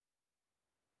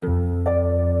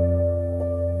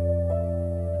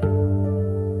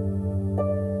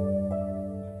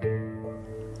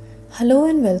Hello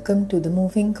and welcome to The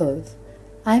Moving Curve.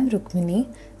 I'm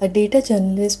Rukmini, a data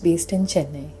journalist based in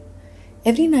Chennai.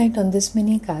 Every night on this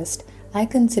minicast, I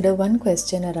consider one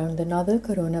question around the novel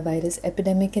coronavirus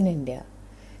epidemic in India.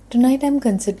 Tonight I'm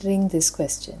considering this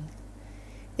question.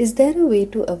 Is there a way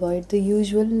to avoid the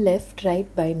usual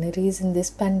left-right binaries in this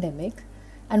pandemic?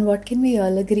 And what can we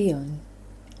all agree on?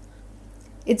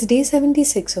 It's day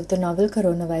 76 of the novel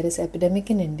coronavirus epidemic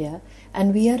in India,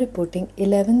 and we are reporting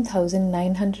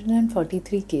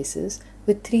 11,943 cases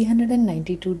with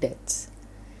 392 deaths.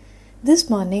 This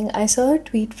morning, I saw a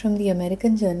tweet from the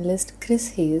American journalist Chris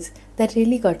Hayes that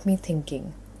really got me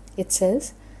thinking. It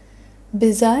says,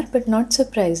 "Bizarre but not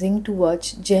surprising to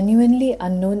watch genuinely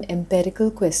unknown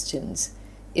empirical questions.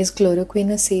 Is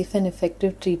chloroquine a safe and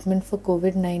effective treatment for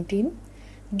COVID-19?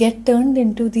 Get turned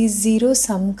into these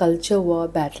zero-sum culture war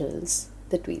battles,"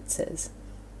 the tweet says.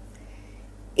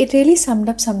 It really summed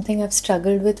up something I've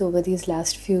struggled with over these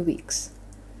last few weeks.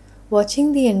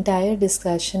 Watching the entire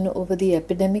discussion over the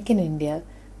epidemic in India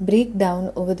break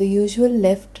down over the usual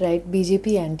left-right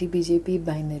BJP anti-BJP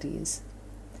binaries.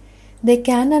 There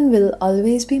can and will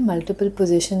always be multiple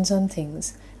positions on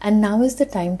things, and now is the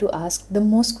time to ask the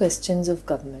most questions of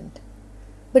government.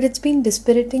 But it's been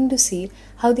dispiriting to see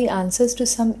how the answers to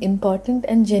some important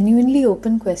and genuinely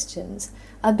open questions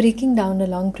are breaking down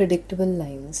along predictable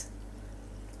lines.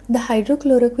 The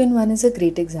hydrochloroquine one is a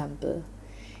great example.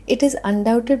 It is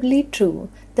undoubtedly true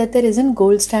that there isn't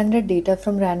gold standard data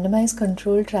from randomized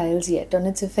controlled trials yet on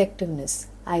its effectiveness,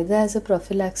 either as a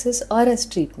prophylaxis or as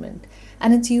treatment,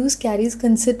 and its use carries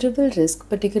considerable risk,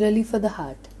 particularly for the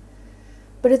heart.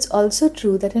 But it's also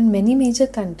true that in many major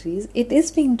countries, it is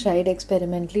being tried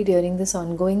experimentally during this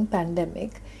ongoing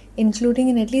pandemic, including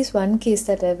in at least one case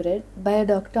that I've read by a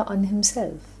doctor on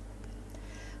himself.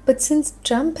 But since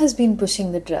Trump has been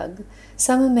pushing the drug,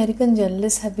 some American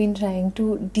journalists have been trying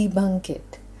to debunk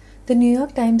it. The New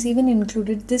York Times even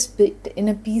included this bit in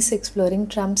a piece exploring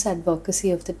Trump's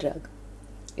advocacy of the drug.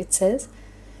 It says,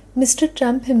 Mr.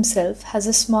 Trump himself has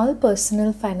a small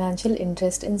personal financial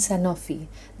interest in Sanofi,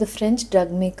 the French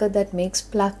drug maker that makes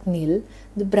Plaquenil,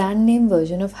 the brand name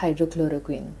version of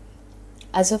hydrochloroquine.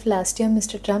 As of last year,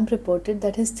 Mr. Trump reported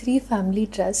that his 3 family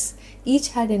trusts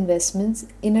each had investments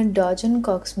in a Dodge &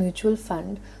 Cox mutual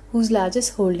fund whose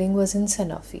largest holding was in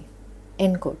Sanofi.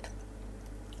 End quote.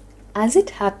 As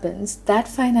it happens, that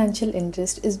financial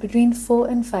interest is between $400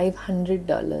 and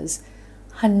 $500.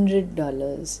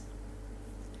 $100.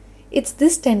 It's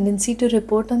this tendency to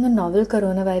report on the novel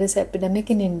coronavirus epidemic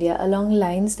in India along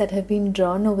lines that have been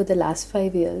drawn over the last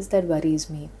 5 years that worries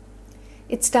me.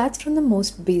 It starts from the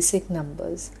most basic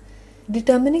numbers.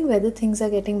 Determining whether things are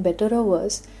getting better or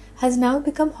worse has now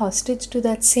become hostage to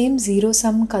that same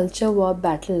zero-sum culture war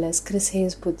battle, as Chris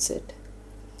Hayes puts it.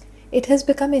 It has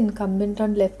become incumbent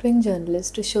on left-wing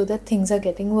journalists to show that things are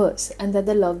getting worse and that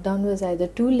the lockdown was either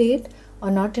too late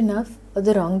or not enough or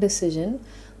the wrong decision,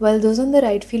 while those on the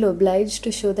right feel obliged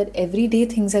to show that every day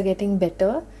things are getting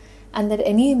better and that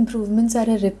any improvements are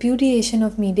a repudiation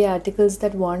of media articles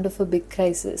that warned of a big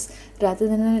crisis, rather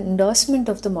than an endorsement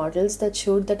of the models that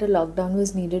showed that a lockdown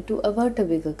was needed to avert a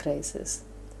bigger crisis.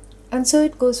 And so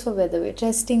it goes for whether we're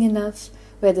testing enough,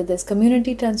 whether there's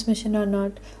community transmission or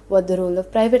not, what the role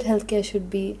of private healthcare should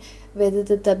be, whether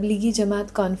the Tablighi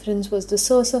Jamaat conference was the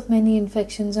source of many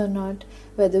infections or not,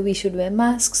 whether we should wear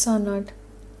masks or not.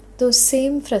 Those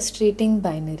same frustrating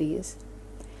binaries.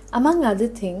 Among other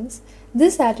things,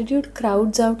 this attitude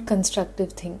crowds out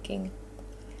constructive thinking.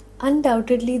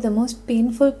 Undoubtedly, the most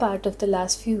painful part of the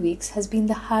last few weeks has been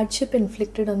the hardship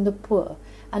inflicted on the poor,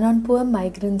 and on poor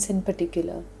migrants in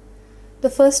particular. The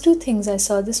first 2 things I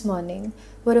saw this morning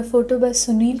were a photo by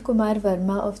Sunil Kumar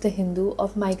Verma of The Hindu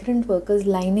of migrant workers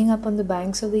lining up on the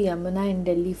banks of the Yamuna in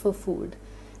Delhi for food,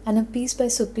 and a piece by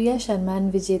Supriya Sharma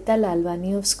and Vijeta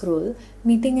Lalwani of Scroll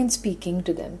meeting and speaking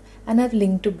to them, and I've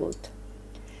linked to both.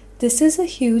 This is a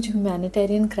huge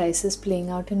humanitarian crisis playing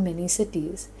out in many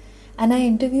cities, and I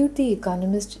interviewed the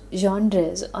economist Jean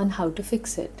Drèze on how to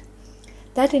fix it.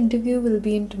 That interview will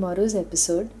be in tomorrow's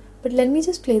episode, but let me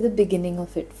just play the beginning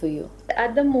of it for you.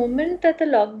 At the moment that the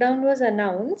lockdown was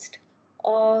announced,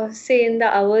 or say in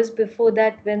the hours before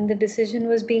that when the decision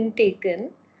was being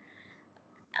taken,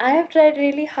 I have tried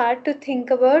really hard to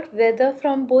think about whether,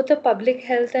 from both a public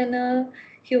health and a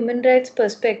human rights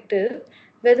perspective,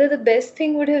 whether the best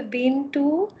thing would have been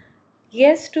to,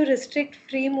 yes, to restrict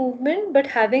free movement, but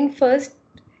having first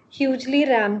hugely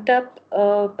ramped up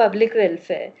public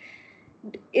welfare.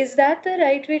 Is that the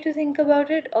right way to think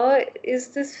about it, or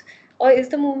is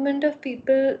the movement of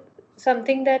people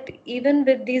something that, even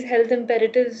with these health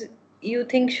imperatives, you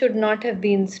think should not have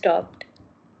been stopped?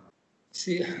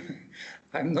 See,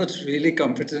 I'm not really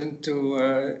competent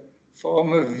to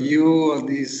form a view on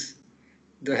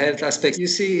the health aspects. You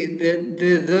see,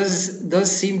 there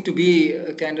does seem to be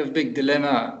a kind of big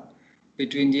dilemma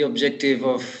between the objective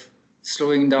of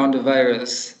slowing down the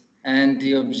virus and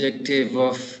the objective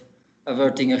of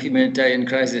averting a humanitarian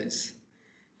crisis.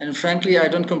 And frankly, I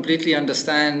don't completely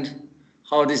understand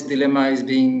how this dilemma is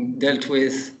being dealt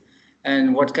with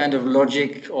and what kind of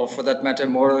logic, or for that matter,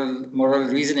 moral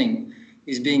reasoning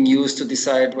is being used to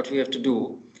decide what we have to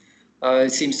do.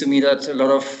 It seems to me that a lot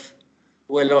of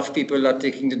well-off people are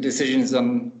taking the decisions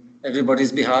on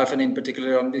everybody's behalf, and in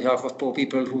particular on behalf of poor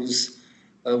people whose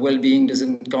well-being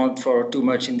doesn't count for too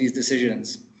much in these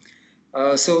decisions.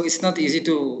 So it's not easy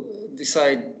to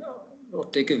decide or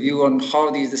take a view on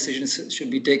how these decisions should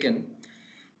be taken.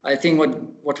 I think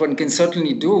what one can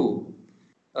certainly do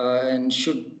and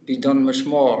should be done much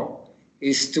more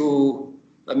is to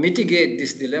mitigate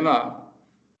this dilemma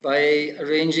by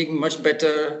arranging much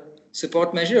better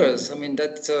support measures. I mean,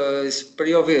 that is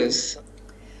pretty obvious.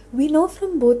 We know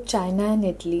from both China and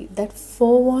Italy that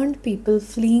forewarned people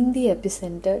fleeing the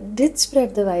epicenter did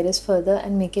spread the virus further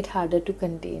and make it harder to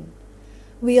contain.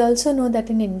 We also know that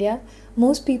in India,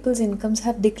 most people's incomes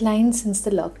have declined since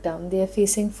the lockdown. They are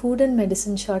facing food and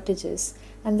medicine shortages,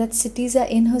 and that cities are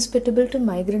inhospitable to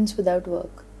migrants without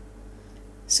work.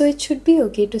 So it should be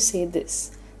okay to say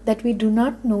this, that we do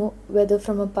not know whether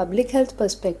from a public health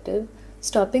perspective,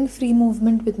 stopping free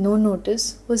movement with no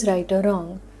notice was right or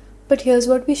wrong. But here's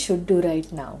what we should do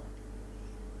right now.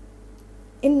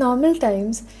 In normal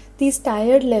times, these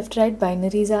tired left-right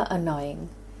binaries are annoying.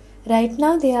 Right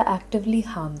now, they are actively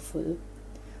harmful.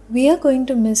 We are going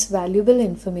to miss valuable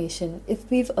information if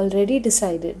we've already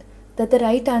decided that the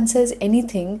right answer is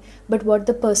anything but what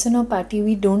the person or party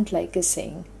we don't like is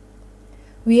saying.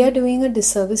 We are doing a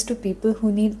disservice to people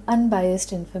who need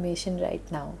unbiased information right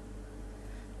now.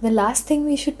 The last thing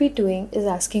we should be doing is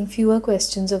asking fewer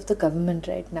questions of the government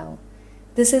right now.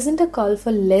 This isn't a call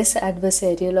for less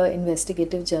adversarial or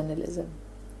investigative journalism.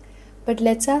 But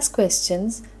let's ask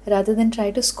questions rather than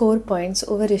try to score points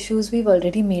over issues we've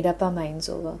already made up our minds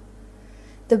over.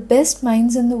 The best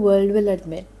minds in the world will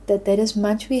admit that there is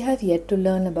much we have yet to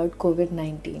learn about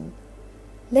COVID-19.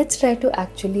 Let's try to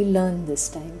actually learn this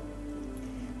time.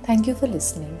 Thank you for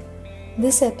listening.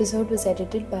 This episode was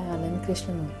edited by Anand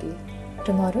Krishnamurthy.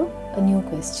 Tomorrow, a new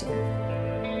question.